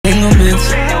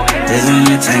entanglements. There's when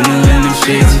you tangle in the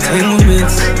sheets.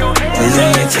 Entanglements. There's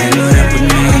when you tangle up with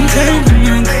me.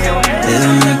 Entanglements. There's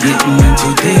when you're getting in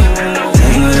too deep.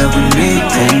 Tangled up with me.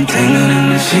 Tangled in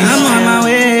the sheets. I'm on my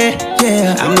way.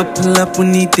 Yeah, I'ma pull up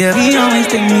when he there. He always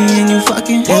take me and you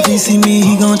fucking. If he see me,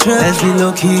 he gon' trust. Let's be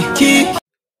low key.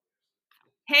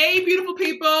 Hey, beautiful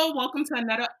people! Welcome to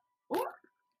another.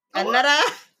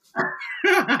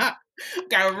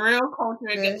 Got real culture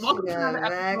again. Welcome to another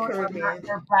episode of Not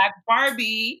Your Black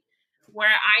Barbie, where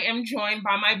I am joined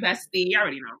by my bestie. You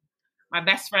already know, my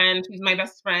best friend. Who's my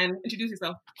best friend? Introduce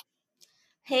yourself.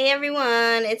 Hey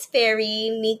everyone, it's Fairy,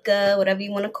 Nika, whatever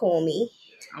you want to call me.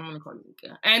 I'm gonna call you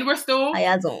Nika. And we're still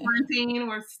quarantined.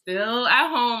 We're still at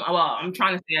home. Well, I'm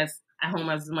trying to stay at home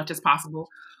as much as possible.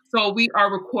 So we are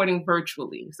recording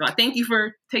virtually. So I thank you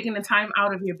for taking the time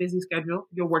out of your busy schedule,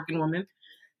 your working woman,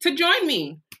 to join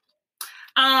me.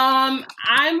 I'm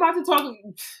about to talk.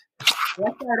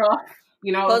 Let's start off.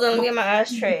 Hold on, let me get my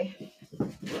ashtray.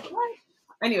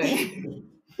 Anyway,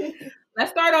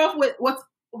 let's start off with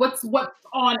what's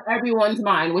on everyone's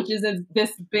mind, which is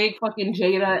this big fucking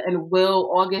Jada and Will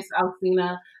August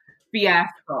Alsina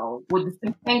fiasco with this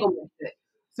entanglement shit.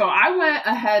 So I went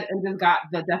ahead and just got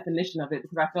the definition of it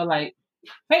because I feel like,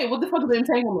 hey, what the fuck is the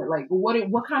entanglement? Like,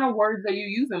 what kind of words are you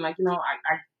using? Like,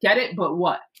 I get it, but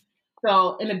what?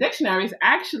 So in the dictionary, it's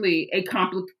actually a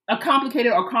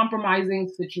complicated or compromising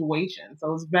situation.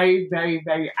 So it's very, very,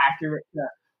 very accurate to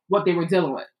what they were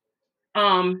dealing with.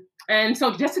 And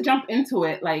so just to jump into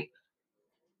it, like,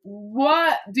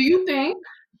 what do you think?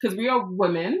 Because we are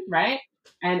women, right?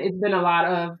 And it's been a lot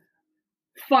of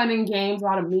fun and games, a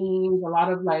lot of memes, a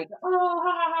lot of like, oh,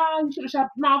 ha ha ha, you should have shut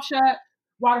your mouth shut.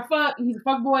 Why the fuck? He's a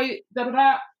fuck boy, da da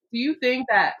da. Do you think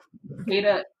that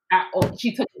Jada,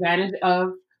 she took advantage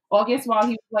of August while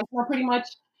he was like pretty much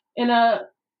in a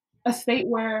state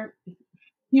where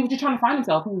he was just trying to find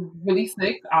himself? He was really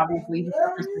sick, obviously. He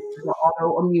suffers from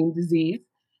autoimmune disease.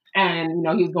 And,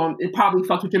 he was going, it probably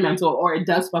fucked with your mental, or it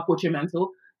does fuck with your mental.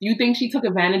 Do you think she took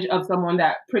advantage of someone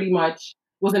that pretty much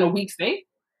was in a weak state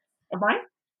of mind?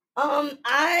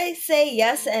 I say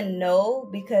yes and no,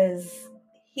 because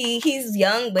he's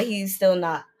young, but he's still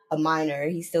not a minor.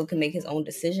 He still can make his own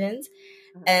decisions.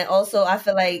 Mm-hmm. And also, I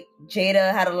feel like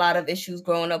Jada had a lot of issues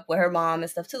growing up with her mom and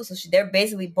stuff too. So they're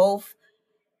basically both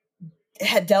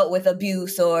had dealt with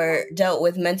abuse or dealt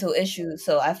with mental issues.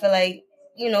 So I feel like,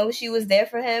 she was there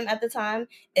for him at the time.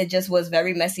 It just was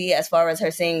very messy as far as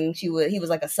her saying he was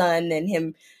like a son, and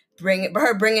him bringing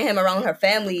him around her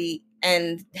family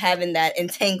and having that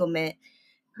entanglement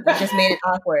just made it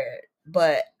awkward.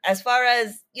 But as far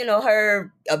as,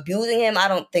 her abusing him, I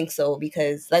don't think so,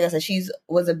 because like I said, she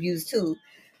was abused too.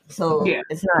 So yeah.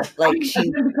 It's not like because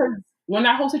when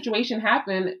that whole situation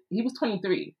happened, he was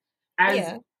 23.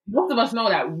 Most of us know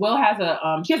that Will has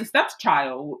she has a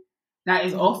stepchild that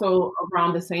is also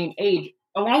around the same age,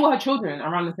 along with her children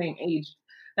around the same age.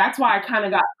 That's why I kind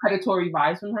of got predatory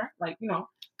vibes from her. Like,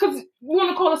 because we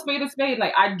want to call a spade.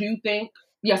 Like, I do think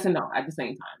yes and no at the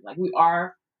same time. Like,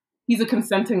 he's a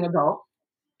consenting adult.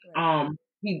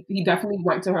 He definitely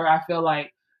went to her, I feel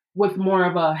like, with more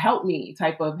of a help me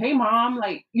type of, hey mom,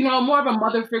 like, more of a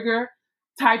mother figure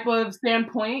type of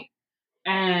standpoint.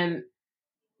 And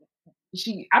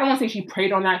I don't want to say she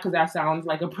preyed on that because that sounds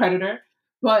like a predator,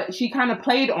 but she kind of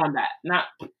played on that. Not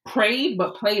preyed,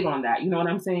 but played on that. You know what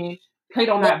I'm saying? Played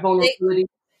on that vulnerability.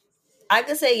 I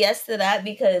could say yes to that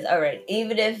because, all right,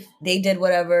 even if they did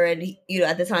whatever and,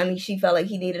 at the time she felt like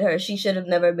he needed her, she should have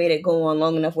never made it go on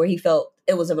long enough where he felt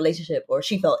it was a relationship or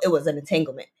she felt it was an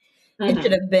entanglement. Mm-hmm. It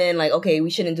should have been like, okay, we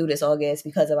shouldn't do this, August,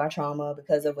 because of our trauma,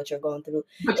 because of what you're going through.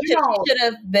 But she should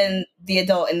have been the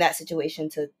adult in that situation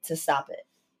to stop it.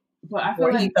 But I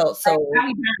feel like he felt so.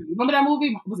 Remember that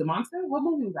movie? Was it Monster? What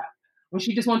movie was that? When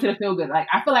she just wanted to feel good. Like,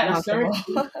 I feel like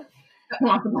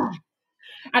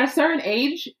at a certain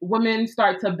age, women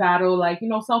start to battle like,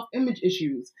 self-image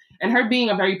issues. And her being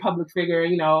a very public figure,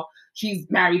 she's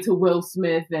married to Will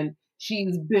Smith and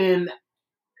she's been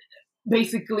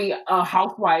basically a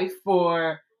housewife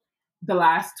for the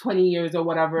last 20 years or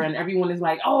whatever. And everyone is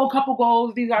like, oh, couple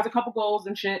goals. These guys are couple goals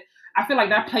and shit. I feel like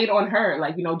that played on her.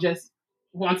 Like, just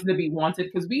wanted to be wanted,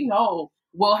 because we know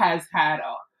Will has had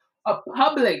a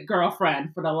public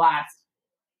girlfriend for the last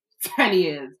 10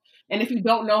 years. And if you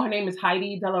don't know, her name is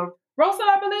Heidi De La Rosa,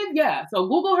 I believe. Yeah. So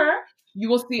Google her. You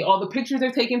will see all the pictures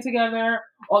they've taken together,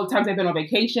 all the times they've been on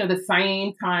vacation at the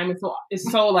same time. It's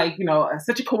so like,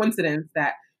 such a coincidence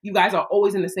that you guys are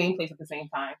always in the same place at the same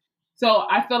time. So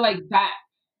I feel like that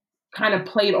kind of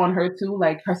played on her too,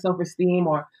 like her self-esteem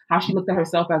or how she looked at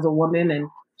herself as a woman. And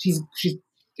she's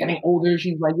getting older.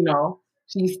 She's like,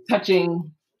 she's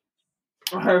touching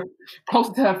her close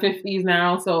to her 50s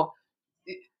now. So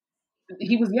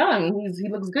he was young. He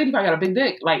looks good. He probably got a big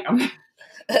dick. Like,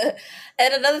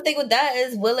 And another thing with that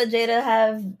is Will and Jada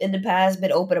have in the past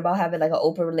been open about having like an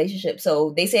open relationship.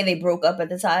 So they say they broke up at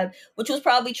the time, which was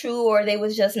probably true, or they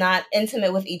was just not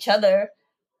intimate with each other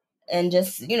and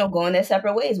just, going their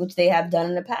separate ways, which they have done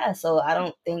in the past. So I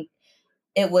don't think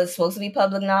it was supposed to be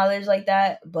public knowledge like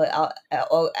that. But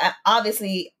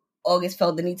obviously, August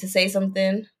felt the need to say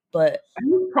something. But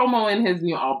he's promoting his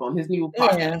new album, his new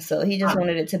podcast. Yeah, so he just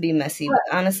wanted it to be messy. But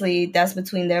honestly, that's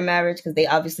between their marriage because they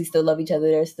obviously still love each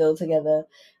other. They're still together.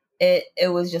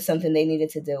 It was just something they needed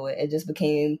to deal with. It just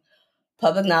became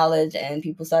public knowledge, and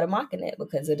people started mocking it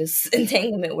because of this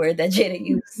entanglement word that Jada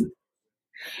used.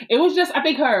 It was just, I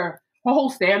think her whole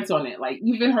stance on it, like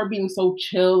even her being so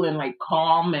chill and like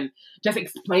calm and just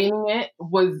explaining it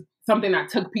was something that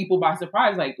took people by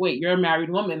surprise. Like, wait, you're a married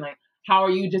woman, like. How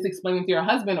are you just explaining to your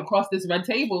husband across this red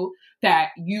table that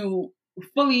you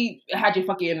fully had your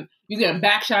fucking, you getting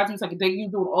back shots, you was like, you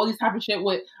doing all these type of shit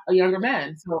with a younger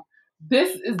man. So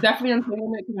this is definitely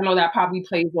entanglement because I know that probably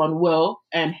plays on Will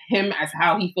and him as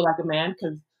how he feel like a man.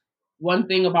 Because one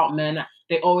thing about men,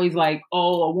 they always like,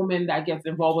 oh, a woman that gets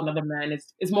involved with another man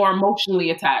is more emotionally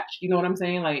attached. You know what I'm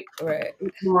saying? Like, right.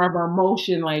 It's more of an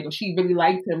emotion. Like, she really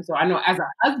liked him. So I know as a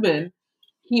husband,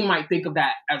 he might think of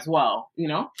that as well,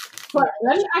 But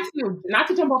let me ask you, not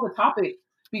to jump off the topic,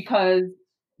 because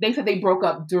they said they broke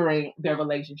up during their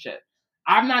relationship.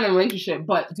 I'm not in a relationship,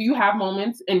 but do you have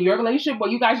moments in your relationship where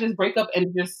you guys just break up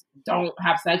and just don't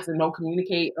have sex and don't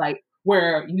communicate, like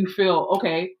where you feel,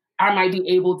 okay, I might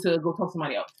be able to go talk to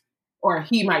somebody else, or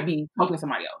he might be talking to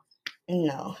somebody else?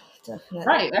 No, definitely.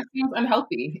 Right, that seems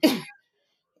unhealthy.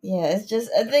 Yeah,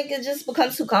 I think it just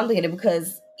becomes too complicated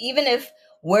because even if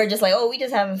we're just like, oh, we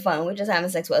just having fun, we're just having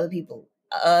sex with other people.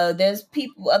 There's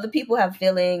other people have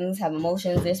feelings, have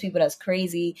emotions. There's people that's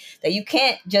crazy that you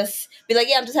can't just be like,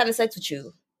 yeah, I'm just having sex with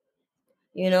you.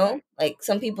 Like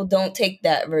some people don't take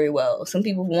that very well. Some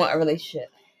people want a relationship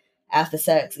after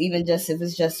sex, even just if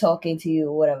it's just talking to you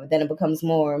or whatever. Then it becomes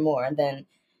more and more, and then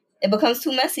it becomes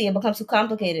too messy. It becomes too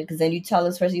complicated because then you tell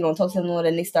this person you don't talk to them more,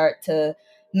 then they start to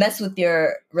mess with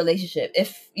your relationship.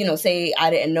 If, say I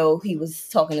didn't know he was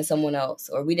talking to someone else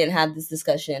or we didn't have this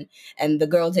discussion and the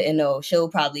girl didn't know, she'll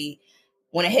probably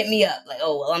want to hit me up like,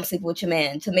 oh, well, I'm sleeping with your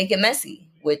man to make it messy,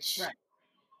 which, right.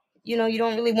 You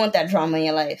don't really want that drama in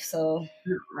your life. So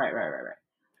Right.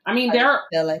 I mean, they're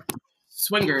like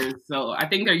swingers, so I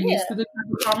think they're used to this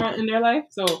type of drama in their life.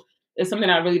 So it's something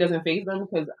that really doesn't faze them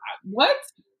because what?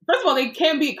 First of all, they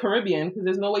can't be Caribbean because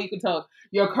there's no way you could tell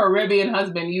your Caribbean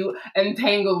husband, you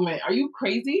entanglement. Are you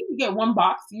crazy? You get one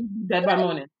box, you be dead by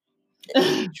morning.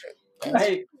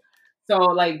 Like, so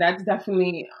like that's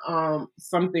definitely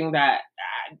something that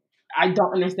I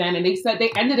don't understand. And they said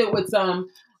they ended it with some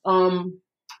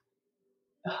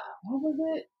what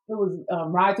was it? It was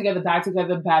Ride Together, Die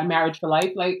Together, Bad Marriage for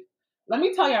Life. Like, let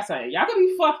me tell y'all something. Y'all can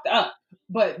be fucked up,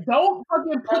 but don't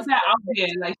fucking put that out there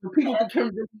like so people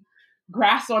can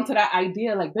grasp onto that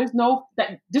idea. Like, there's no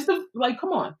that just like,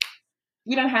 come on.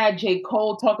 We done had J.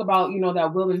 Cole talk about,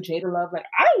 that Will and Jada love. Like,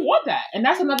 I don't want that. And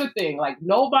that's another thing. Like,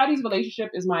 nobody's relationship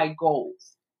is my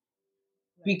goals.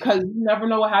 Because you never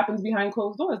know what happens behind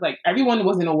closed doors. Like, everyone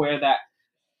wasn't aware that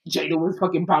Jada was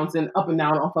fucking bouncing up and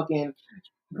down on fucking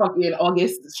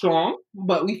August Strong.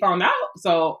 But we found out.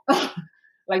 So,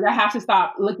 like, I have to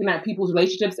stop looking at people's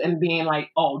relationships and being like,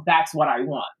 oh, that's what I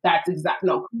want. That's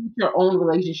no, create your own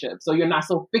relationship. So you're not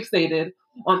so fixated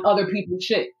on other people's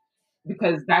shit.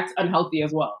 Because that's unhealthy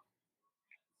as well.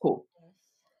 Cool.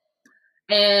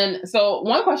 And so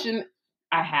one question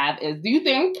I have is, do you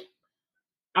think,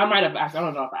 I might have asked, I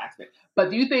don't know if I asked it,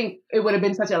 but do you think it would have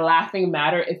been such a laughing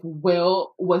matter if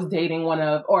Will was dating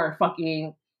or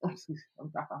fucking, I'm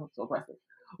so aggressive,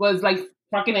 was like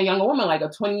fucking a younger woman, like a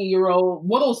 20-year-old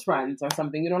Woodle's friends or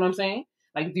something, you know what I'm saying?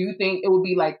 Like, do you think it would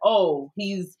be like, oh,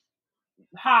 he's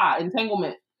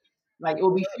entanglement? Like, it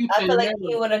would be future. I feel like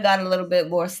he would have got a little bit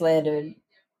more slandered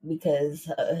because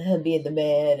he'll be in the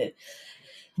bed and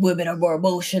women are more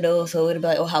emotional. So it would be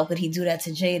like, oh, how could he do that to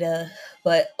Jada?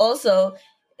 But also,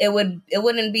 it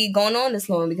wouldn't be going on this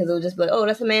long because it would just be like, oh,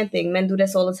 that's a man thing. Men do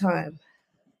this all the time.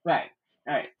 Right.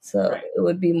 So it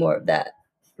would be more of that,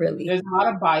 really. There's a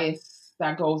lot of bias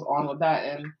that goes on with that.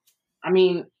 And, I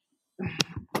mean,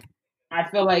 I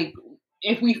feel like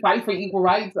if we fight for equal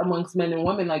rights amongst men and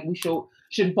women, like we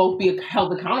should both be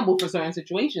held accountable for certain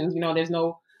situations. There's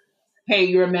no, hey,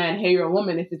 you're a man, hey, you're a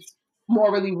woman. If it's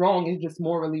morally wrong, it's just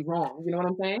morally wrong. You know what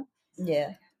I'm saying?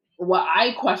 Yeah. What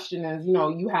I question is,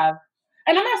 you have,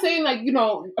 and I'm not saying like,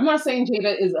 I'm not saying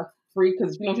Jada is a free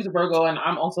because she's a Virgo and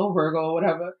I'm also a Virgo or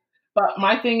whatever. But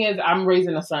my thing is, I'm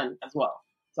raising a son as well,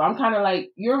 so I'm kind of like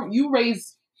you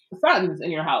raise sons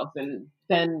in your house, and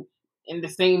then in the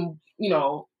same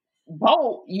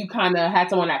boat, you kind of had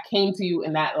someone that came to you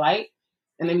in that light,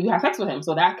 and then you have sex with him.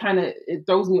 So that kind of it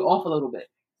throws me off a little bit.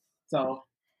 So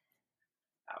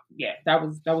yeah, that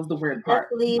was the weird part.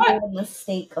 Definitely But a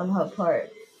mistake on her part.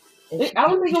 I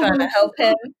don't think it was trying to help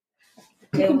him.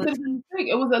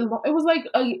 It was like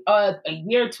a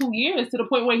year, 2 years, to the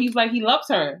point where he's like he loves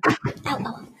her.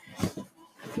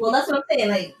 Well, that's what I'm saying.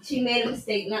 Like, she made a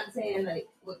mistake, not saying like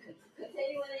what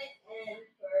continuing it and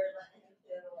for letting him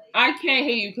feel like. I can't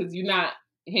hear you because you're not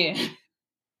here.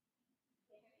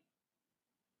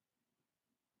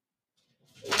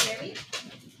 Can you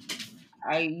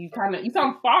hear me? You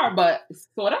sound far, but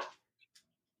sorta.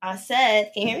 I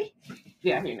said, can you hear me?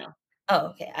 Yeah, I hear you now. Oh,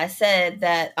 okay. I said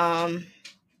that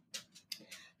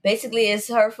basically it's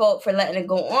her fault for letting it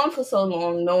go on for so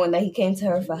long, knowing that he came to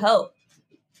her for help.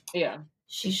 Yeah.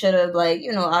 She should have, like,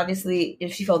 obviously,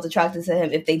 if she felt attracted to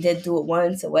him, if they did do it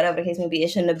once or whatever the case may be, it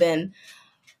shouldn't have been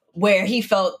where he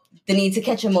felt the need to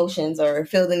catch emotions or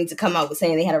feel the need to come out with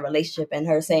saying they had a relationship and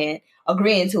her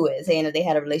agreeing to it, saying that they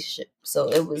had a relationship.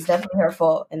 So it was definitely her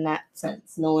fault in that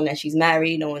sense, knowing that she's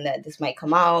married, knowing that this might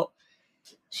come out.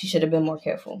 She should have been more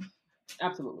careful.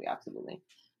 Absolutely, absolutely.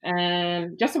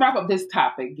 And just to wrap up this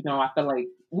topic, I feel like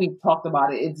we've talked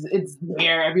about it. It's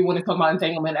where everyone is talking about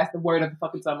entanglement. That's the word of the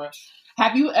fucking summer.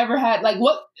 Have you ever had, like,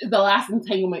 what is the last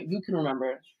entanglement you can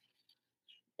remember?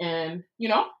 And,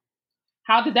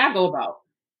 how did that go about?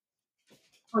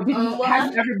 Or have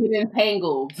you ever been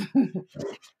entangled?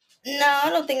 No, I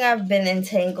don't think I've been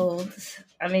entangled.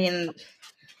 I mean,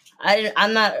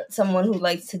 I'm not someone who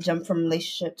likes to jump from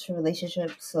relationship to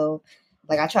relationship. So,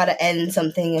 like, I try to end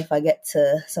something if I get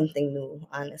to something new,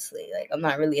 honestly. Like, I'm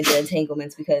not really into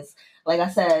entanglements because, like I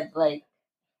said, like,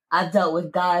 I've dealt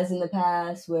with guys in the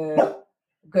past where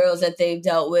girls that they've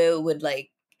dealt with would, like,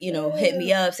 hit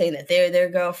me up saying that they're their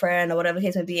girlfriend or whatever the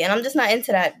case may be. And I'm just not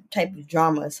into that type of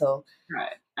drama. So,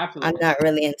 right. Absolutely. I'm not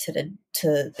really into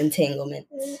to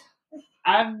entanglements.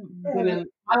 I've been in,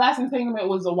 my last entanglement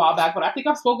was a while back, but I think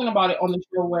I've spoken about it on the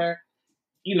show where,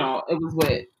 it was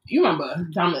with, you remember,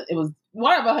 it was,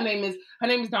 whatever her name is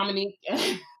Dominique.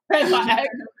 That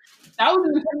was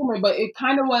an entanglement, but it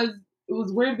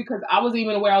was weird because I wasn't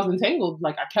even aware I was entangled.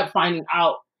 Like, I kept finding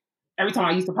out every time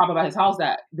I used to pop up at his house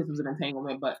that this was an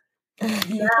entanglement, but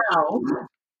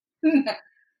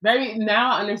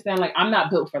now I understand, like, I'm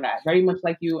not built for that. Very much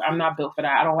like you, I'm not built for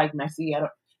that. I don't like messy. I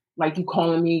don't like you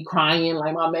calling me, crying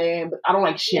like my man, but I don't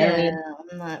like sharing. Yeah,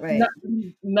 I'm not right.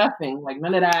 Nothing, like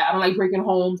none of that. I don't like breaking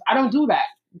homes. I don't do that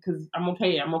because I'm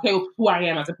okay. I'm okay with who I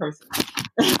am as a person.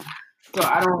 So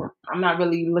I'm not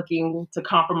really looking to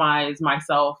compromise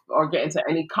myself or get into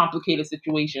any complicated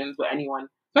situations with anyone,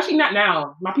 especially not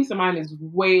now. My peace of mind is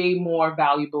way more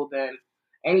valuable than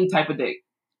any type of dick.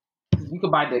 You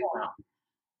could buy dick now.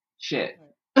 Shit.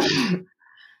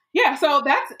 Yeah, so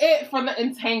that's it for the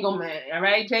entanglement, all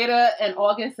right? Jada and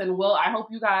August and Will, I hope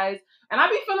you guys, and I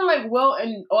be feeling like Will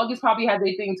and August probably had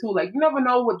their thing too. Like, you never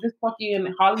know what this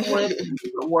fucking Hollywood is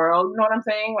the world, you know what I'm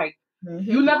saying? Like,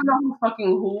 you never know who's fucking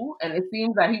who, and it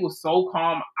seems that he was so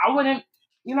calm. I wouldn't,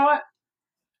 you know what?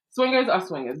 Swingers are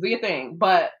swingers, do your thing,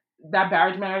 but that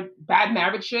bad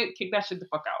marriage shit, kick that shit the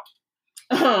fuck out.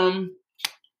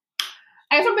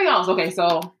 And something else, okay,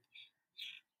 so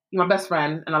you're my best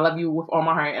friend, and I love you with all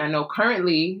my heart. And I know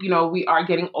currently, we are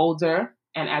getting older,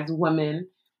 and as women,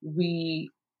 we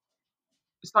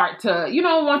start to,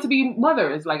 want to be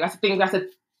mothers. Like, that's a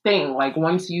thing. Like,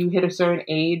 once you hit a certain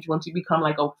age, once you become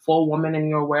like a full woman and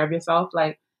you're aware of yourself,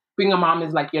 like, being a mom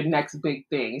is like your next big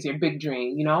thing. It's your big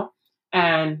dream,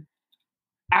 And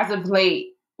as of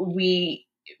late, we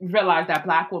realize that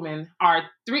Black women are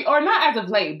not as of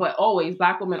late, but always,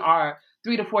 Black women are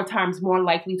 3 to 4 times more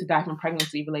likely to die from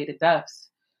pregnancy-related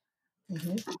deaths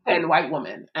than white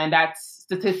women. And that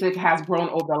statistic has grown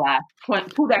over the last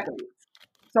 2 decades.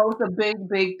 So it's a big,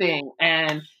 big thing.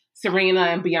 And Serena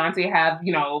and Beyonce have,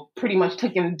 pretty much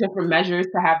taken different measures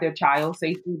to have their child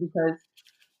safely because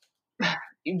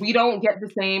we don't get the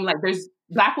same, like,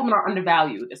 Black women are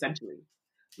undervalued, essentially.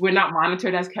 We're not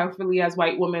monitored as carefully as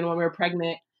white women when we're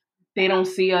pregnant. They don't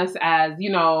see us as,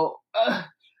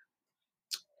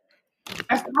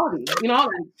 as quality, like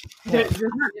there's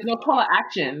no call to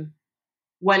action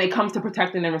when it comes to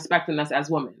protecting and respecting us as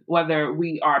women, whether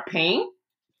we are paying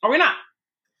or we're not.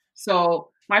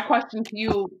 So my question to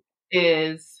you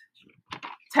is,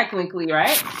 technically,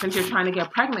 right, since you're trying to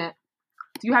get pregnant,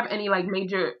 do you have any, like,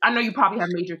 major, I know you probably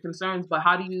have major concerns, but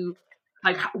how do you,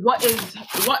 like, what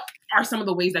are some of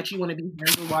the ways that you want to be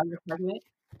handled while you're pregnant?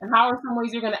 And how are some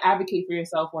ways you're going to advocate for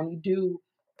yourself when you do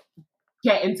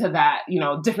get into that,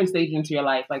 different stage into your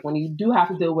life? Like when you do have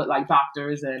to deal with like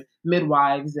doctors and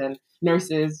midwives and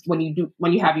nurses when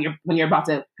you're about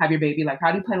to have your baby, like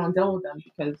how do you plan on dealing with them?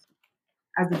 Because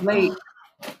as of late,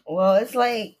 well, it's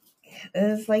like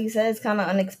you said, it's kind of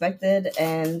unexpected,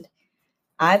 and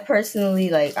I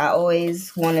personally, I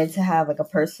always wanted to have like a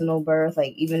personal birth.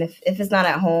 Like even if it's not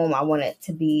at home, I want it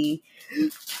to be,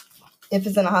 if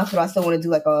it's in a hospital, I still want to do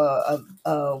like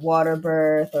a water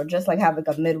birth, or just like have like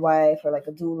a midwife or like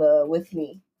a doula with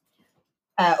me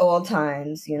at all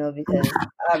times, because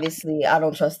obviously I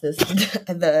don't trust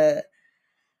the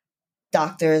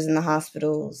doctors and the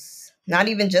hospitals, not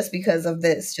even just because of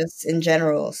this, just in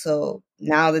general. So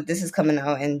now that this is coming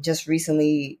out, and just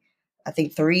recently, I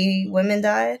think 3 women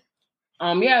died. So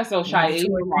Shaisha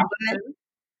Washington.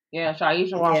 Yeah,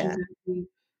 Shaisha Washington. She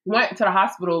went to the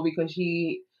hospital because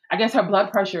I guess her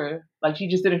blood pressure, like she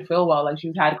just didn't feel well. Like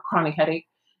she had a chronic headache,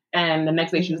 and the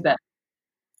next day she was dead.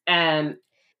 And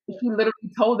she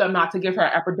literally told them not to give her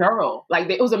epidural. Like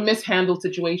it was a mishandled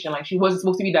situation. Like she wasn't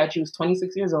supposed to be dead. She was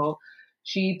 26 years old.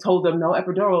 She told them no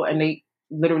epidural, and they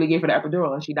literally gave her the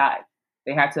epidural, and she died.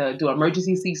 They had to do an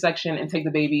emergency C-section and take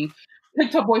the baby.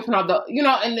 Picked her boyfriend out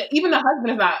and even the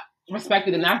husband is not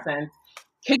respected in that sense.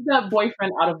 Kicked the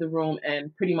boyfriend out of the room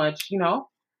and pretty much,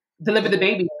 delivered the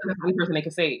baby. That's the only person they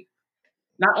could save.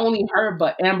 Not only her,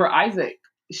 but Amber Isaac.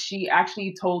 She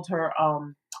actually told her,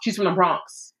 she's from the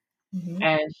Bronx,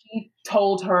 and she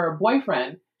told her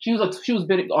boyfriend, she was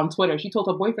big on Twitter. She told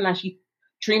her boyfriend that she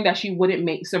dreamed that she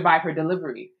wouldn't survive her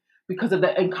delivery because of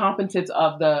the incompetence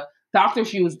of the doctor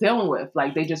she was dealing with.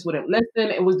 Like they just wouldn't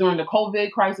listen. It was during the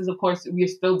COVID crisis. Of course, we're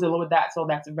still dealing with that, so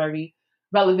that's very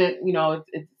relevant.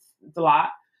 It's a lot.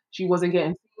 She wasn't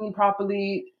getting seen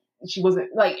properly. She wasn't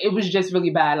it was just really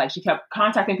bad. Like she kept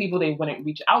contacting people. They wouldn't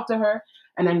reach out to her.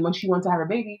 And then when she went to have her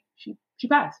baby, she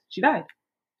passed. She died.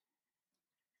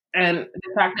 And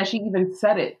the fact that she even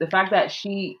said it, the fact that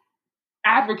she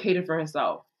advocated for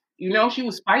herself, she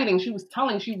was fighting. She was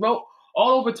telling, she wrote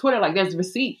all over Twitter, like there's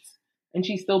receipts, and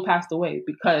she still passed away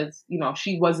because,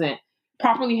 she wasn't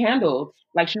properly handled.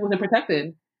 Like she wasn't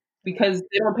protected because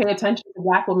they don't pay attention to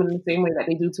Black women in the same way that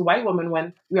they do to white women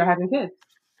when we are having kids.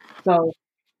 So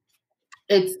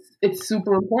it's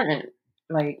super important.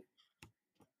 Like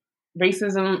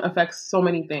racism affects so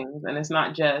many things, and it's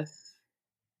not just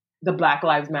the Black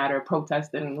Lives Matter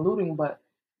protesting and looting, but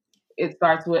it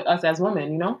starts with us as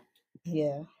women,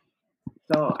 Yeah.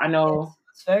 So I know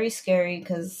it's very scary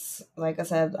because, like I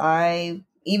said,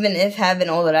 even if having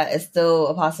all of that is still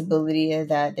a possibility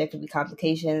that there could be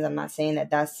complications. I'm not saying that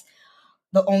that's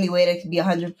the only way that could be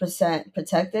 100%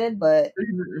 protected, but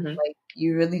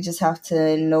you really just have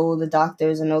to know the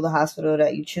doctors and know the hospital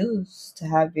that you choose to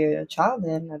have your child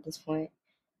in at this point.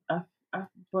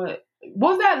 But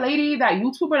what was that lady, that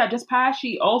YouTuber that just passed?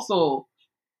 She also,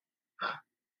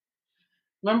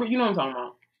 remember, you know what I'm talking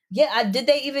about? Yeah, did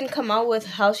they even come out with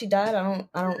how she died? I don't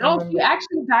No, remember. she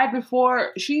actually died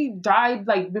before she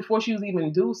was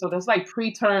even due. So that's like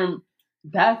preterm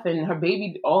death, and her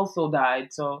baby also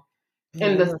died. So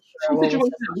in the situation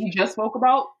that we just spoke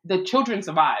about, the children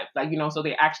survived. So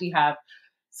they actually have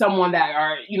someone that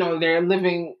are, they're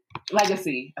living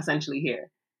legacy essentially here.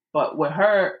 But with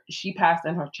her, she passed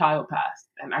and her child passed.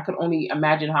 And I could only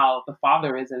imagine how the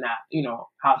father is in that,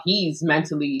 how he's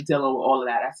mentally dealing with all of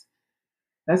that.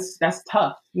 That's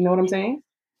tough. You know what I'm saying?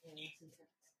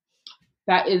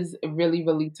 That is really,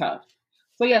 really tough.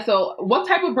 So yeah, so what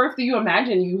type of birth do you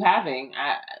imagine you having?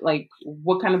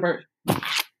 What kind of birth?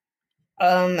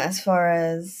 As far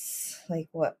as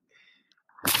what?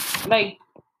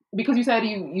 Because you said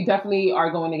you definitely are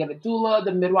going to get a doula,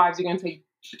 the midwives are going to take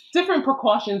different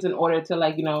precautions in order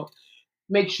to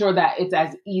make sure that it's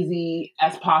as easy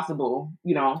as possible,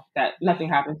 that nothing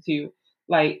happens to you.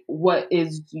 What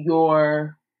is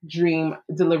your dream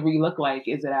delivery look like?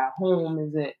 Is it at home?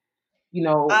 Is it,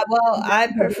 I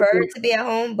prefer to be at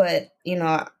home, but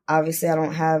obviously I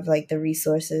don't have the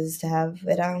resources to have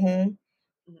it at home.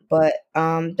 But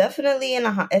definitely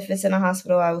if it's in a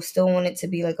hospital, I would still want it to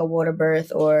be like a water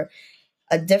birth or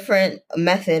a different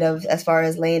method of, as far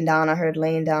as laying down. I heard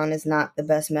laying down is not the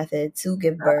best method to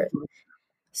give birth.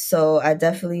 So I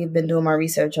definitely have been doing my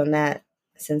research on that,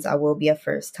 since I will be a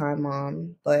first time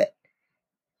mom. But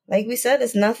like we said,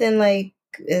 it's nothing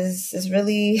it's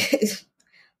really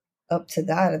up to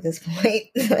God at this point.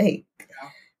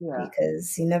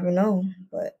 Because you never know.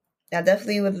 But I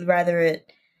definitely would rather it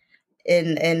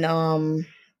in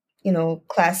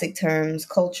classic terms,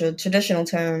 traditional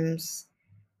terms,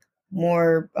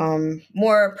 more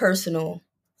personal.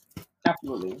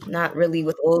 Absolutely. Not really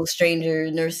with all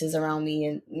stranger nurses around me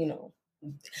and,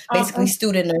 basically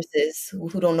student nurses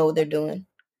who don't know what they're doing.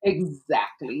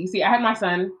 Exactly. You see, I had my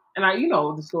son, and you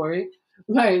know the story.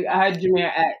 Like, I had Jameer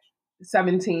at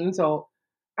 17, so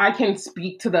I can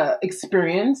speak to the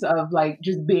experience of like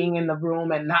just being in the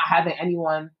room and not having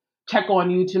anyone check on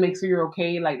you to make sure you're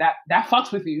okay. Like that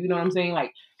fucks with you. You know what I'm saying?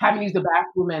 Like having to use the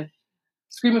bathroom and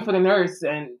screaming for the nurse,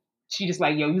 and she just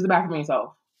like, yo, use the bathroom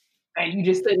yourself, and you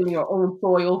just sit in your own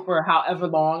soil for however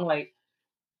long, like,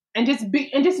 and just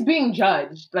being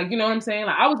judged. Like, you know what I'm saying?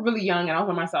 Like, I was really young and I was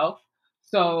by myself,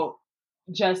 so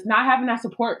just not having that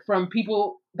support from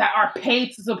people that are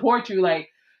paid to support you. Like,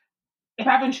 if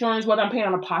I have insurance, whether I'm paying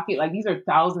out of pocket, like these are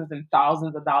thousands and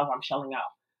thousands of dollars I'm shelling out.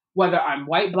 Whether I'm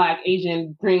white, black,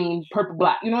 Asian, green, purple,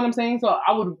 black, you know what I'm saying? So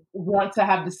I would want to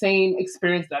have the same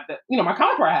experience that my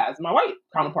counterpart has, my white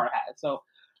counterpart has. So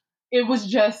it was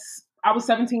just, I was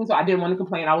 17, so I didn't want to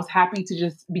complain. I was happy to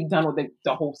just be done with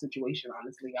the whole situation,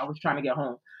 honestly. I was trying to get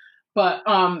home. But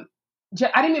I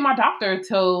didn't meet my doctor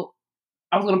until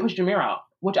I was going to push Jameer out,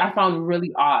 which I found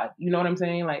really odd. You know what I'm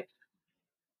saying? Like,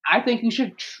 I think you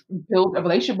should build a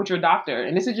relationship with your doctor.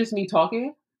 And this is just me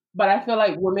talking, but I feel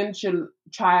like women should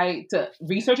try to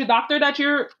research a doctor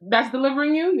that's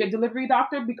delivering you, your delivery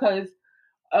doctor, because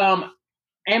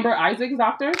Amber Isaac's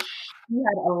doctor, he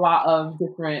had a lot of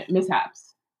different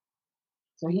mishaps.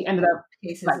 So he ended up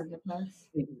cases in the past.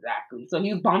 Exactly. So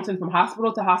he was bouncing from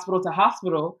hospital to hospital to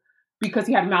hospital because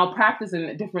he had malpractice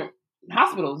in different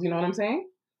hospitals. You know what I'm saying?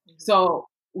 Mm-hmm. So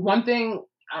one thing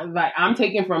like I'm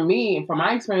taking from me and from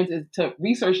my experience is to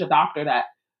research a doctor that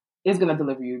is going to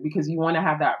deliver you, because you want to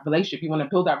have that relationship. You want to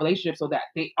build that relationship so that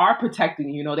they are protecting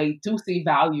you. You know, they do see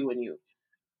value in you.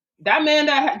 That man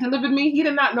that delivered me, he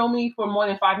did not know me for more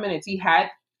than 5 minutes. I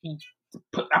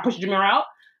pushed Jameer out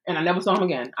and I never saw him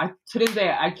again. To this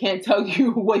day, I can't tell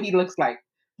you what he looks like.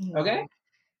 Okay.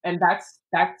 And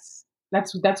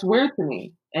that's weird to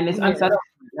me. And it's unsettling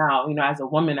now, you know, as a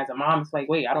woman, as a mom, it's like,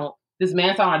 wait, this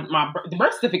man saw my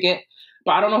birth certificate,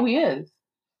 but I don't know who he is.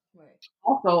 Right.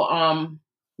 Also,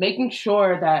 making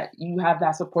sure that you have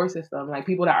that support system, like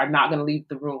people that are not going to leave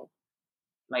the room.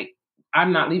 Like,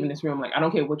 I'm not leaving this room. Like, I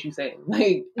don't care what you say.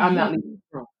 Like, I'm not leaving this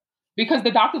room. Because the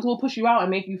doctors will push you out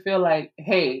and make you feel like,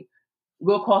 hey,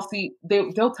 we'll call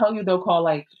they'll tell you they'll call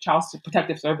like child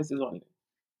protective services on you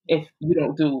if you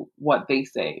don't do what they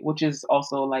say, which is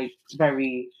also like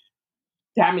very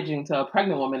damaging to a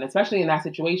pregnant woman, especially in that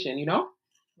situation, you know?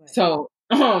 Right. So,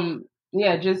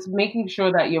 just making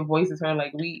sure that your voice is heard.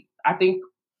 Like I think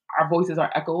our voices are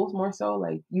echoes more so.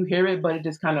 Like you hear it, but it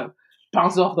just kind of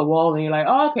bounces off the wall and you're like,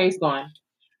 oh, okay, it's gone.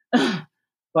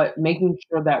 But making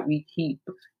sure that we keep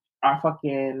our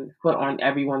fucking foot on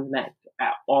everyone's neck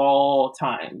at all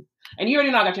times. And you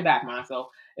already know I got your back, man. So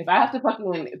if I have to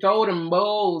fucking throw them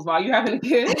bowls while you're having a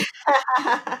kid,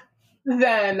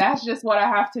 then that's just what I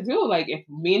have to do. Like, if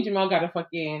me and Jamal gotta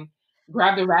fucking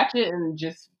grab the ratchet and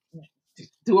just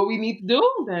do what we need to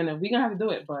do, then we're gonna have to do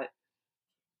it. But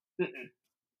you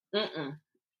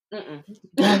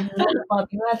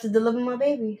have to deliver my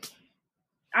baby.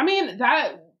 I mean,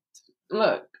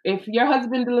 look, if your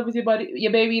husband delivers your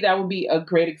baby, that would be a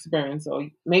great experience. So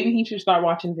maybe he should start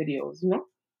watching videos, you know?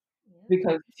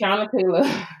 Because Teyana Taylor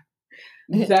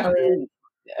definitely,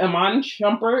 Iman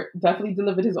Shumpert definitely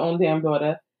delivered his own damn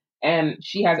daughter, and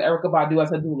she has Erykah Badu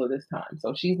as her doula this time.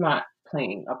 So she's not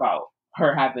playing about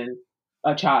her having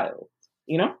a child,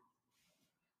 you know?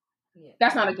 Yeah.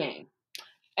 That's not a game.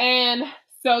 And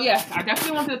so, yes, I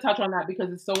definitely wanted to touch on that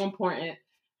because it's so important.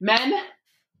 Men,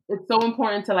 it's so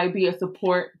important to like be a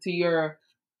support to your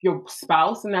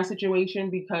spouse in that situation,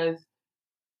 because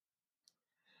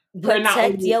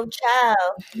protect your child.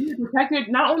 Protect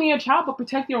not only your child, but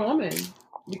protect your woman,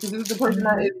 because this is the person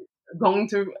that is going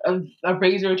to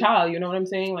raise your child. You know what I'm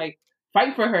saying? Like,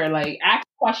 fight for her. Like, ask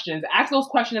questions. Ask those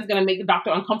questions that's gonna make the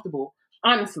doctor uncomfortable.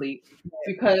 Honestly,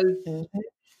 because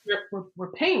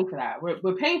we're paying for that.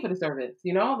 We're paying for the service.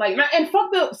 You know, like, and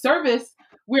fuck the service.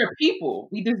 We're people.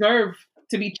 We deserve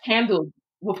to be handled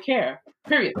with care.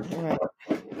 Period. Right.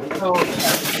 So.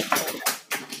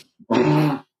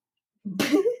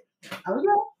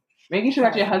 Making sure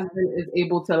that your husband is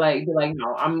able to like be like,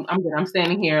 no, I'm good. I'm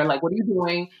standing here. Like, what are you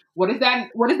doing? What is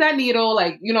that needle?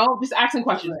 Like, you know, just asking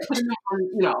questions. Putting them on,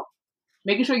 you know,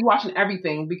 making sure you're watching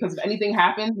everything, because if anything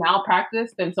happens,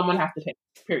 malpractice, then someone has to pay.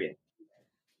 Period.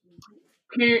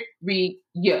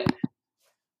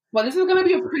 Well, this is gonna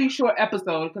be a pretty short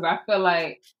episode because I feel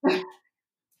like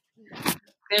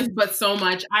there's but so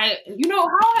much. How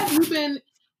have you been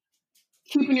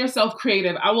keeping yourself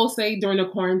creative? I will say during the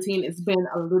quarantine, it's been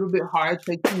a little bit hard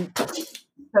to keep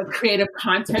the creative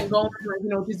content going,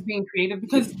 like, just being creative,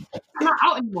 because I'm not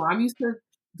out anymore. I'm used to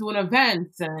doing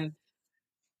events and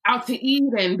out to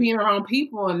eat and being around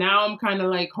people, and now I'm kind of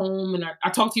like home, and I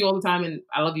talk to you all the time, and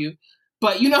I love you,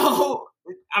 but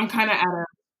I'm kind of at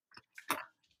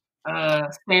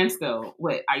a standstill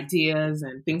with ideas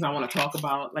and things I want to talk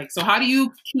about. Like, so how do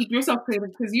you keep yourself creative?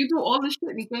 Because you do all this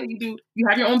shit, Nika. You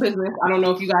have your own business. I don't know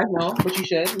if you guys know, but you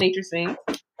should. Nature Sings.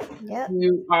 Yeah.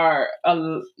 You are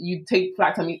you take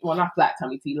flat tummy, well, not flat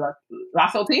tummy tea,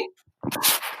 lasso tea.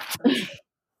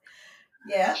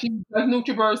 Yeah. She does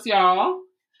NutriBurst, y'all,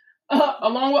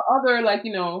 along with other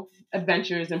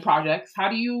adventures and projects.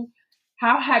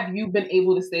 How have you been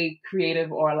able to stay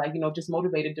creative or just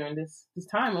motivated during this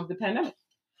time of the pandemic?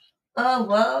 Oh,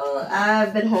 well,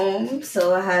 I've been home,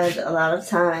 so I had a lot of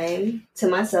time to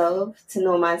myself, to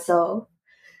know myself,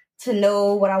 to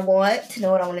know what I want, to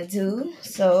know what I want to do.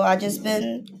 So I just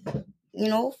been,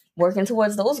 working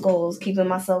towards those goals, keeping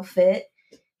myself fit,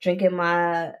 drinking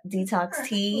my detox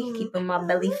tea, keeping my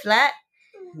belly flat.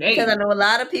 Because I know a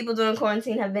lot of people during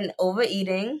quarantine have been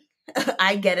overeating.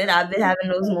 I get it. I've been having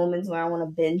those moments where I want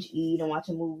to binge eat and watch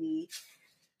a movie.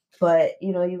 But,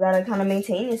 you got to kind of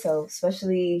maintain yourself,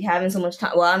 especially having so much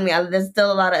time. Well, I mean, there's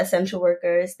still a lot of essential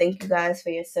workers. Thank you guys for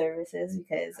your services,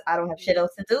 because I don't have shit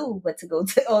else to do but to go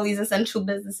to all these essential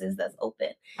businesses that's open.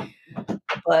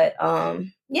 But,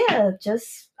 yeah,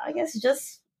 I guess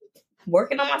just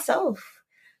working on myself,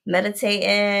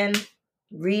 meditating,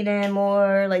 reading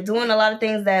more, like doing a lot of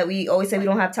things that we always say we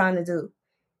don't have time to do.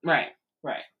 Right.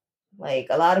 Like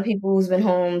a lot of people who's been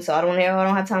home, so I don't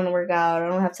have time to work out. I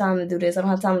don't have time to do this. I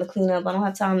don't have time to clean up. I don't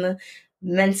have time to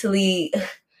mentally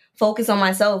focus on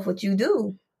myself, which you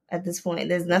do at this point.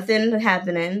 There's nothing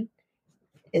happening.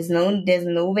 There's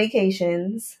no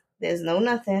vacations. There's no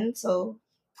nothing. So,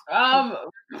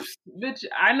 bitch,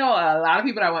 I know a lot of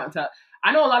people that went to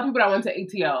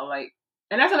ATL, like,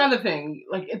 and that's another thing.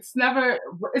 Like, is it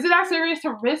that serious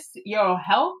to risk your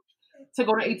health to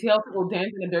go to ATL to go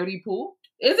dance in a dirty pool?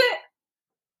 Is it?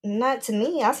 Not to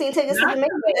me. I seen tickets to Jamaica,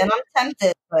 and I'm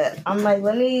tempted, but I'm like,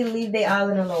 let me leave the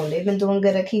island alone. They've been doing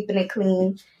good at keeping it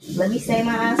clean. Let me stay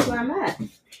my ass where I'm at.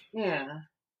 Yeah.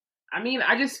 I mean,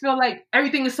 I just feel like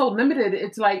everything is so limited.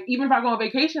 It's like, even if I go on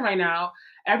vacation right now,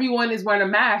 everyone is wearing a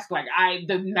mask. Like,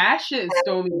 the mask shit is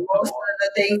throwing me. Most of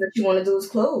the things that you want to do is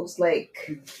closed. Like,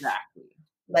 exactly.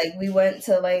 Like we went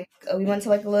to a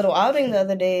little outing the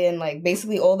other day, and like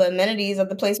basically all the amenities of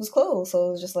the place was closed. So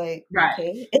it was just like, right.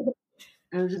 Okay.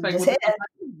 It was just like,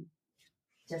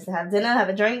 just to have dinner, have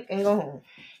a drink, and go home.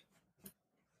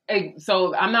 Hey,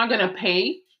 so I'm not gonna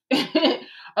pay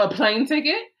a plane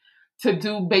ticket to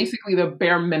do basically the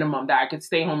bare minimum that I could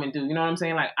stay home and do. You know what I'm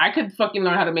saying? Like, I could fucking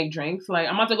learn how to make drinks. Like,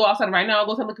 I'm about to go outside right now. I'll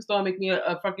go to the liquor store and make me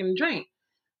a fucking drink.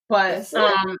 But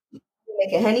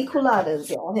making Henny Coladas,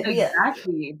 y'all.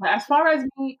 Exactly. But as far as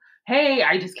me, hey,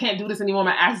 I just can't do this anymore.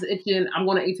 My ass is itching. I'm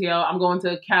going to ATL. I'm going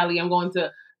to Cali. I'm going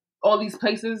to all these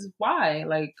places. Why?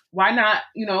 Like, why not,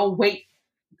 wait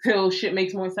till shit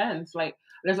makes more sense? Like,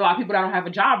 there's a lot of people that don't have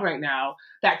a job right now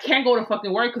that can't go to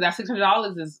fucking work because that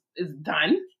 $600 is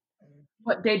done.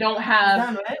 But they don't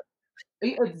have...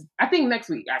 It's done, right? I think next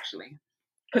week, actually.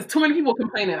 Because too many people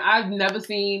complaining. I've never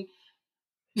seen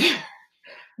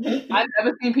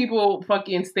people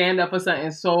fucking stand up for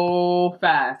something so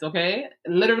fast, okay?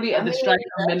 Literally at the strike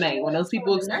of midnight. When those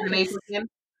people the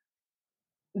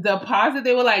deposit,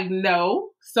 they were like,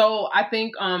 no. So I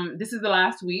think this is the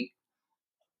last week.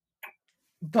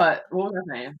 But what was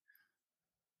I saying?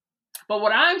 But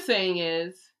what I'm saying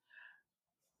is,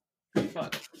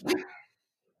 fuck.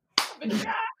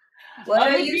 What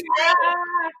are you saying?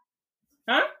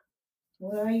 Huh?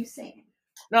 What are you saying?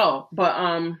 No, but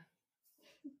I'm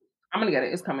gonna get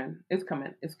it. It's coming.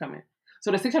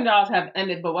 So the $600 have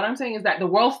ended, but what I'm saying is that the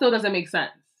world still doesn't make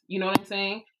sense. You know what I'm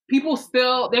saying?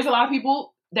 There's a lot of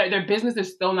people that their business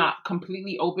is still not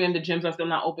completely open. The gyms are still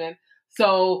not open.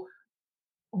 So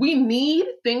we need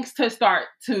things to start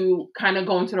to kind of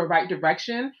go into the right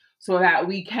direction so that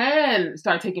we can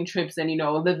start taking trips and,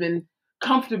 living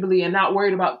comfortably and not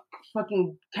worried about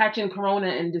fucking catching corona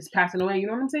and just passing away. You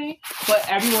know what I'm saying? But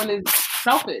everyone is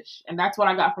selfish. And that's what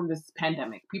I got from this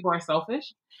pandemic. People are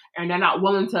selfish and they're not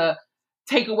willing to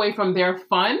take away from their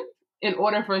fun in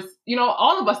order for,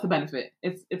 all of us to benefit.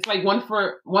 It's like one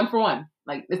for one.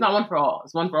 Like, it's not one for all.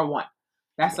 It's one for one.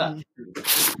 That's up.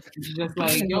 It's just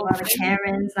like, a lot of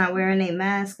Karens not wearing a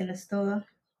mask in the store.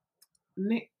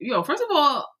 First of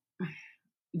all,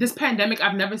 this pandemic,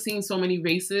 I've never seen so many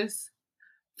racist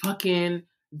fucking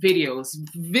videos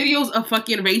of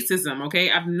fucking racism.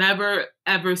 Okay, I've never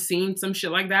ever seen some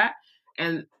shit like that,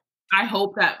 and I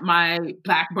hope that my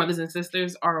Black brothers and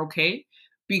sisters are okay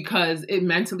because it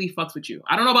mentally fucks with you.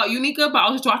 I don't know about you, Nika, but I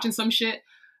was just watching some shit.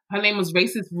 Her name was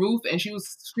Racist Ruth, and she was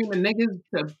screaming niggas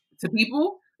to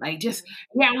people. Like, just,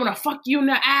 yeah, I want to fuck you in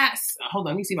the ass. Hold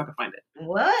on, let me see if I can find it.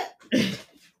 What?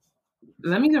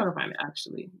 Let me see if I can find it,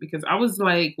 actually. Because I was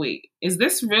like, wait, is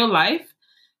this real life?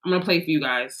 I'm going to play it for you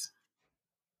guys.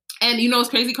 And you know what's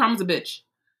crazy? Karma's a bitch.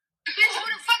 Bitch, who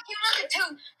the fuck you looking to?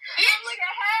 Bitch, look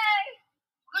at hey.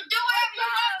 Go do whatever you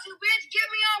want to, bitch. Get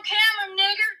me on camera,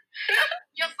 nigger.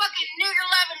 You fucking nigger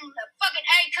loving the fucking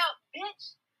A cup,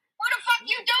 bitch. What the fuck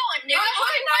you doing, nigga? I'm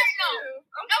What you waiting on?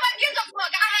 Nobody gives a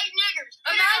fuck. I hate niggers.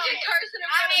 Imagine cursing in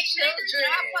I front of hate niggers.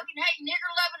 children. I fucking hate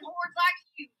nigger loving whores like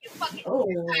you. You fucking. Oh.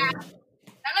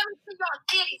 Now let me see your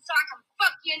titties so I can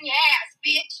fuck you in your ass,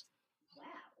 bitch.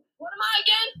 What am I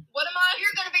again? What am I?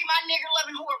 You're gonna be my nigger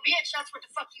loving whore, bitch. That's what the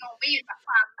fuck you gonna be in about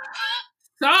 5 minutes.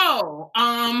 So,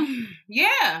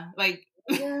 yeah, like,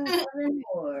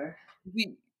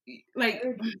 like,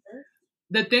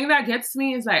 the thing that gets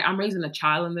me is like, I'm raising a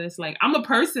child in this. Like, I'm a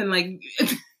person, like,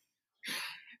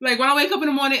 like when I wake up in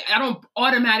the morning, I don't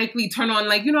automatically turn on,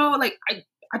 like, you know, like,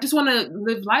 I just want to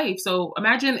live life. So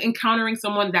imagine encountering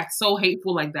someone that's so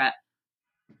hateful like that.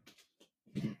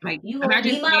 Like, You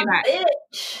imagine be my saying that.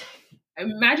 bitch.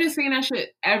 Imagine saying that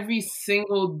shit every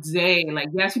single day. Like,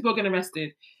 yes, people are getting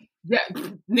arrested. Yeah,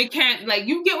 Nick can't, like,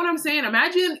 you get what I'm saying?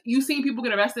 Imagine you seeing people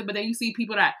get arrested, but then you see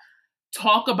people that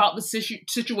talk about the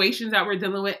situations that we're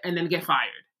dealing with and then get fired.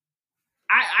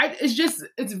 It's just,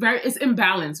 it's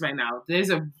imbalanced right now. There's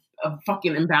a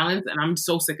fucking imbalance, and I'm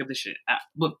so sick of this shit.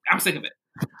 I'm sick of it.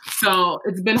 So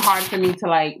it's been hard for me to,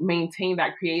 like, maintain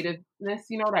that creativeness,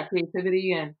 you know, that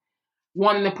creativity and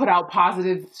wanting to put out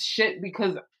positive shit,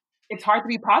 because it's hard to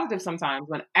be positive sometimes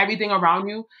when everything around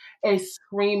you is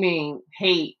screaming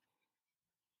hate,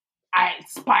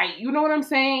 spite. You know what I'm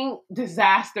saying?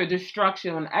 Disaster,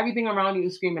 destruction. When everything around you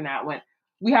is screaming that. When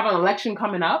we have an election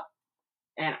coming up,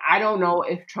 and I don't know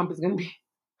if Trump is going to be.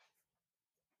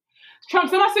 Trump,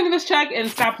 send my stimulus check and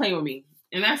stop playing with me.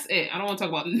 And that's it. I don't want to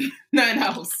talk about nothing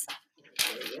else.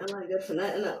 I'm not good for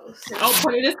nothing else. Oh,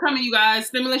 but it is coming, you guys.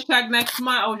 Stimulus check next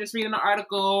month. I was just reading an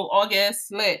article.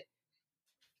 August, lit.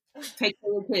 Take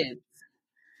care of your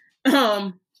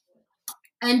kids.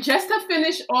 And just to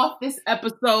finish off this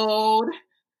episode,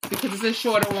 because it's a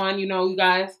shorter one, you know, you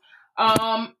guys.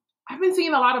 I've been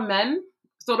seeing a lot of men.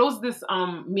 So there was this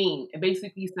meme. It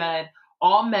basically said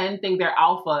all men think they're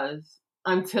alphas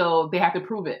until they have to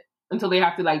prove it, until they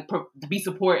have to like be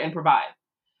support and provide.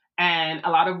 And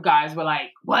a lot of guys were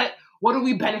like, "What? What do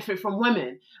we benefit from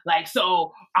women? Like,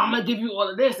 so I'm gonna give you all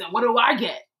of this, and what do I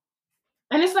get?"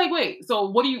 And it's like, wait, so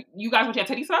what do you guys want your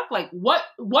titty suck? Like, what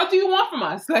do you want from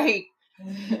us? Like,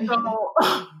 so,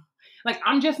 like,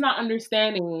 I'm just not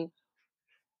understanding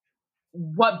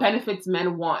what benefits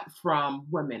men want from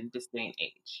women this day and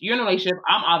age. You're in a relationship.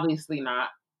 I'm obviously not.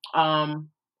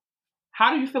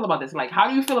 How do you feel about this? Like, how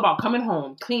do you feel about coming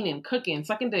home, cleaning, cooking,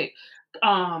 sucking dick,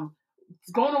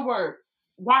 going to work,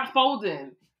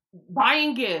 folding,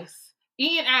 buying gifts,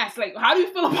 eating ass? Like, how do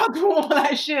you feel about doing all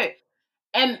that shit?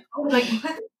 And like,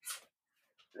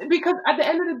 because at the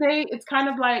end of the day, it's kind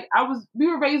of like we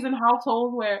were raised in a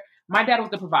household where my dad was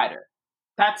the provider.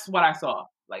 That's what I saw.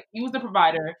 Like, he was the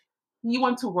provider. He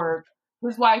went to work.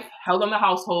 His wife held on the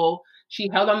household. She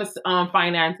held on the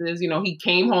finances. You know, he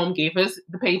came home, gave us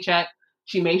the paycheck.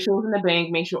 She made sure it was in the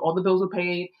bank, made sure all the bills were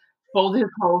paid, folded his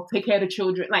clothes, take care of the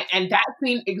children. Like, and that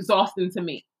seemed exhausting to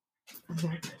me. So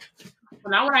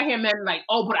now when I hear men like,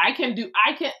 oh, but I can,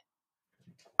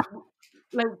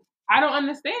 like, I don't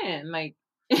understand. Like,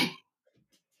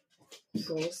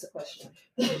 So what's the question?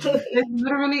 there's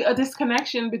literally a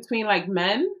disconnection between like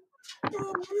men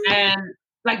and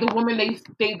like the woman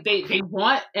they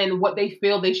want and what they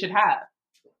feel they should have.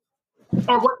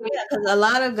 Or what? Yeah, because a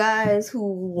lot of guys who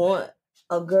want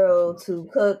a girl to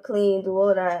cook, clean, do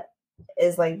all that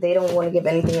is like they don't want to give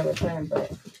anything in return.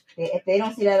 But if they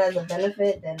don't see that as a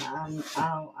benefit, then I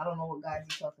don't know what guys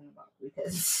you're talking about,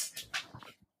 because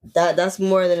that's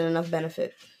more than enough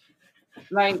benefit.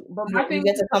 Like, but my thing, you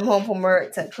get to come home from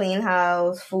work to clean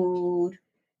house, food.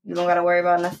 You don't gotta worry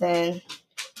about nothing.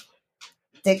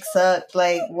 Dick suck.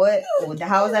 Like, what?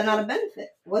 How is that not a benefit?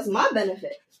 What's my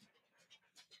benefit?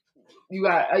 You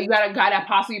got a guy that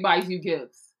possibly buys you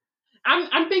gifts.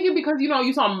 I'm thinking because, you know,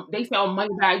 they say on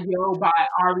Moneybag Yo buy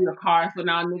Ari a car, so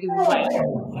now niggas is like,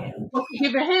 what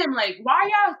you giving him? Like, why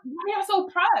y'all so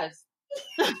pressed?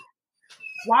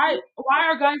 why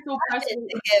are guys so pressed?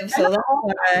 So that's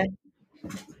why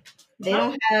they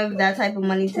don't have that type of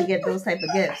money to get those type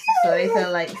of gifts. So they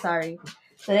feel like,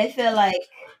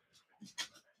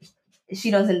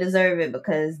 she doesn't deserve it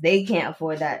because they can't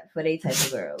afford that for they type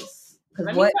of girls. Because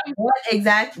Let me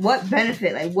what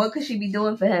benefit? Like, what could she be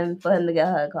doing for him to get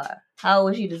her a car? How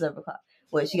would she deserve a car?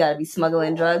 What, she got to be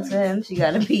smuggling drugs for him? She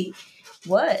got to be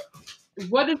what?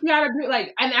 What does she got to do?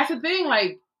 Like, and that's the thing.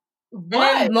 Like, And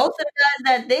what? then most of the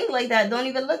guys that think like that don't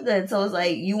even look good. So it's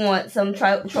like you want some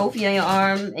trophy on your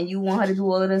arm and you want her to do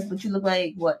all of this, but you look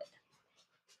like what?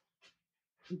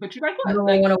 But you like You what?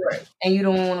 don't want to work, and you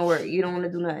don't want to work. You don't want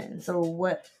to do nothing. So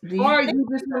what? Do you Or think? you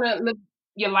just want to live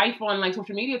your life on like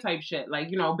social media type shit.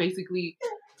 Like, you know, basically,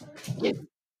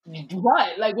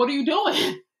 what? Like, what are you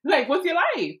doing? Like, what's your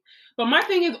life? But my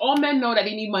thing is, all men know that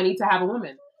they need money to have a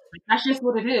woman. Like, that's just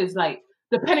what it is. Like,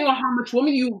 depending on how much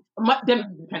woman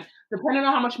depending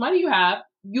on how much money you have,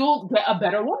 you'll get a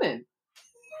better woman.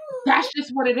 That's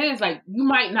just what it is. Like, you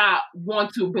might not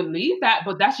want to believe that,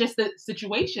 but that's just the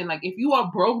situation. Like, if you are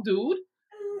a broke dude,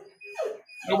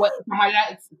 somebody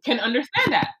that can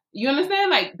understand that. You understand?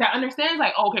 Like, that understands,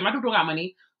 like, oh, okay, my dude don't got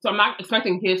money, so I'm not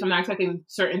expecting gifts, I'm not expecting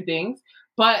certain things.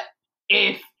 But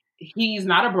if he's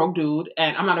not a broke dude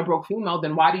and I'm not a broke female,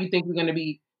 then why do you think we're going to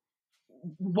be,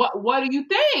 what do you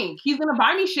think? He's going to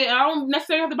buy me shit and I don't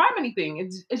necessarily have to buy him anything.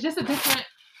 It's just a different,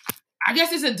 I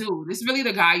guess it's a dude. It's really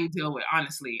the guy you deal with,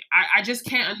 honestly. I just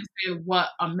can't understand what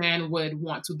a man would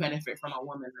want to benefit from a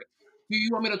woman. Like, do you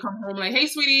want me to come home like, hey,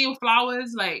 sweetie, with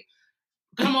flowers? Like,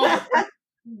 come over.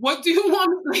 What do you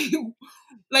want?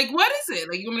 Like, what is it?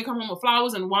 Like, you want me to come home with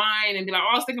flowers and wine and be like,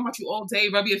 oh, I was thinking about you all day,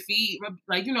 rub your feet,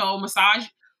 like, you know, massage.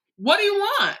 What do you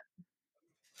want?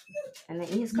 And then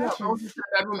he's Go questions. to the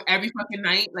bedroom every fucking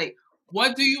night. Like,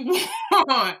 what do you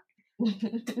want?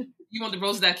 You want the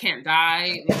roses that can't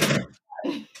die?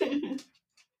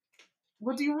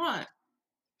 What do you want?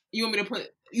 You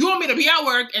want me to be at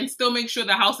work and still make sure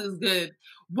the house is good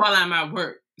while I'm at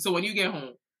work. So when you get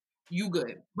home, you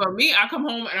good. But me, I come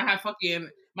home and I have fucking,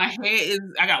 my hair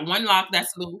I got one lock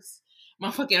that's loose.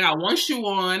 I got one shoe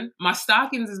on. My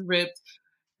stockings is ripped.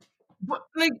 But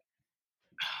like,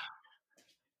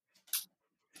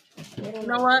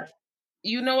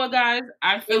 you know what, guys?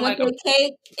 I They feel want like their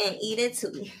cake and eat it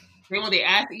too. they want their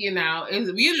ass eaten now.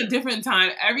 We in a different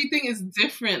time. Everything is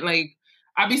different. Like,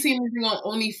 I be seeing this thing on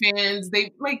OnlyFans.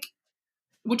 They like,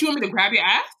 what, you want me to grab your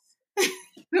ass?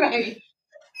 Like,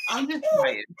 I'm just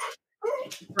tired.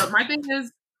 But my thing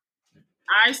is,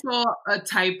 I saw a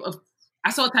type of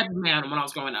man when I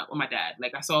was growing up with my dad.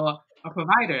 Like, I saw a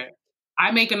provider.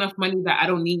 I make enough money that I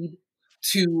don't need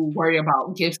to worry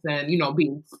about gifts and, you know,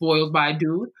 being spoiled by a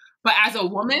dude. But as a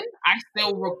woman, I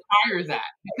still require that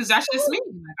because that's just me.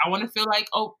 Like, I want to feel like,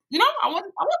 oh, you know, I want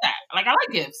that. Like, I like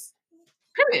gifts.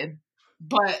 Period.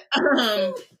 But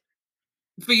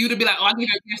for you to be like, oh, I give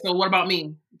you a gift, so what about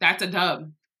me? That's a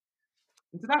dub.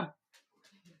 It's a dub.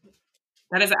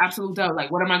 That is an absolute dub.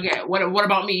 Like, what am I getting? What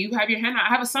about me? You have your hand out. I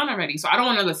have a son already, so I don't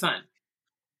want another son.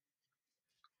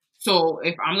 So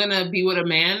if I'm gonna be with a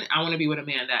man, I want to be with a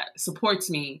man that supports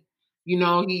me. You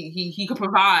know, he could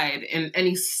provide in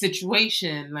any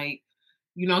situation. Like,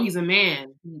 you know, he's a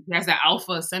man. He has that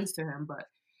alpha sense to him. But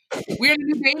we're in a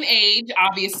new day and age,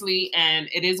 obviously, and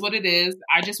it is what it is.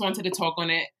 I just wanted to talk on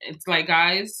it. It's like,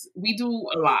 guys, we do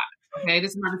a lot. Okay,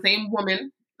 this is not the same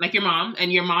woman like your mom,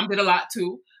 and your mom did a lot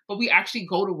too. But we actually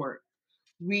go to work.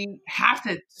 We have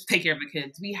to take care of the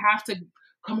kids. We have to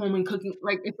come home and cook.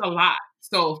 Like, it's a lot.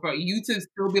 So for you to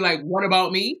still be like, what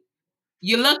about me?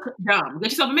 You look dumb.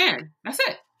 Get yourself a man. That's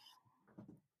it.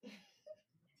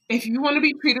 If you want to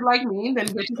be treated like me, then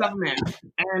get yourself a man.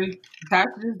 And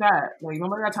that's just that. Like,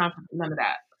 nobody got time for none of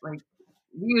that. Like,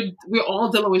 we're all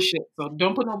dealing with shit. So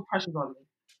don't put no pressures on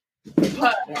me.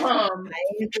 But I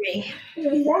agree.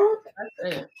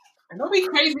 That's it. And don't be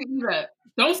crazy either.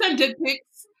 Don't send dick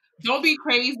pics. Don't be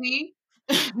crazy.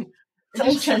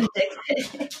 Don't send dick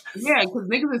pics. Yeah, because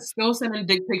niggas is still sending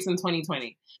dick pics in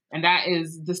 2020, and that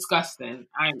is disgusting.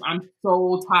 I'm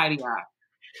so tired of that.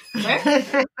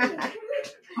 Okay?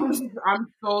 I'm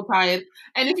so tired.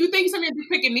 And if you think you send me a dick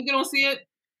pic and nigga don't see it,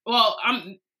 well,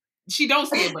 she don't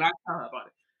see it, but I tell her about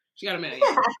it. She got a man.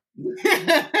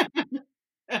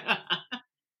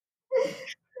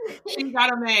 She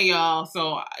got a man, y'all.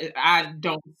 So I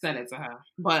don't send it to her.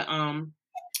 But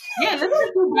yeah, let's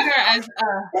just do better as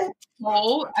a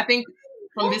whole. I think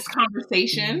from this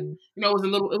conversation, you know, it was a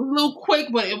little quick,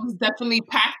 but it was definitely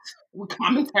packed with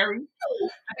commentary.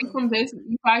 I think from this,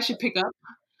 you guys should pick up.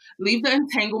 Leave the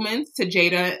entanglements to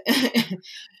Jada,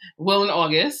 Will, and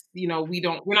August. You know, we're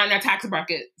not in that tax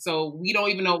bracket, so we didn't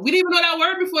even know that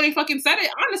word before they fucking said it,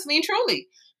 honestly and truly.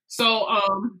 So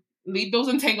leave those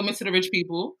entanglements to the rich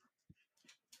people.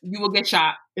 You will get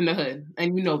shot in the hood,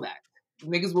 and you know that.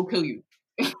 Niggas will kill you.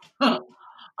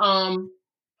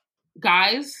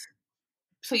 Guys,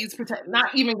 please protect,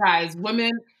 not even guys,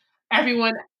 women,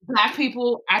 everyone, Black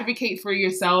people, advocate for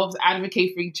yourselves,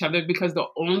 advocate for each other, because the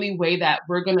only way that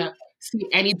we're going to see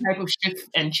any type of shift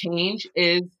and change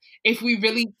is if we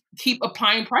really keep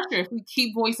applying pressure, if we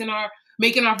keep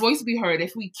making our voice be heard,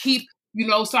 if we keep,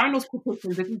 starting those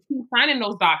petitions, if we keep signing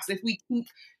those docs, if we keep,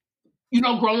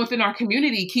 growing within our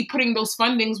community, keep putting those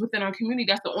fundings within our community.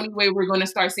 That's the only way we're going to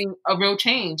start seeing a real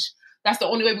change. That's the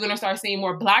only way we're going to start seeing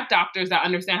more Black doctors that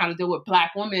understand how to deal with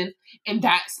Black women in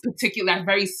that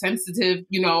very sensitive,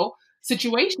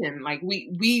 situation. Like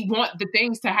we want the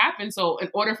things to happen. So in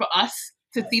order for us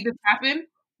to see this happen,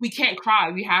 we can't cry.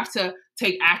 We have to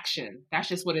take action. That's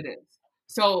just what it is.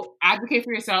 So advocate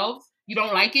for yourselves. You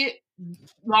don't like it,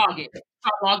 log it.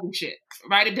 Start logging shit.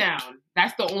 Write it down.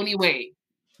 That's the only way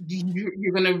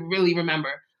you're going to really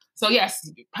remember. So yes,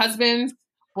 husbands,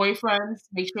 boyfriends,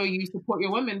 make sure you support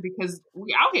your women, because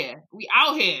we out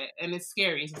here, and it's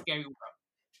scary. It's a scary world.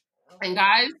 And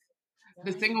guys,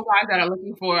 the single guys that are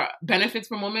looking for benefits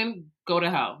from women, go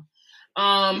to hell.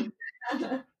 And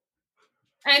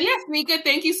yes, Nika,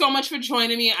 thank you so much for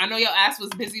joining me. I know your ass was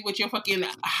busy with your fucking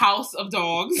house of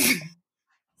dogs.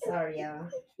 Sorry, y'all.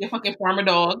 Your fucking farmer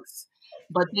dogs.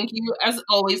 But thank you, as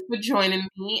always, for joining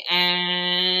me.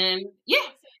 And yeah,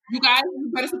 you guys, you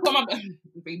better support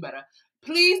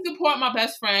please support my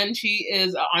best friend. She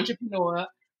is an entrepreneur.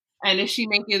 And if she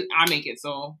make it, I make it.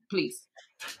 So please.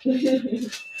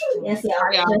 Yes,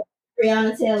 y'all.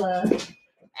 Breonna Taylor.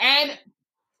 And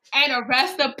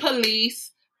arrest the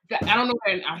police. I don't know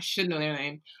I should know their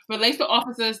name. Release the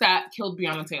officers that killed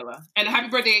Breonna Taylor. And happy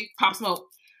birthday, Pop Smoke.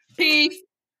 Peace.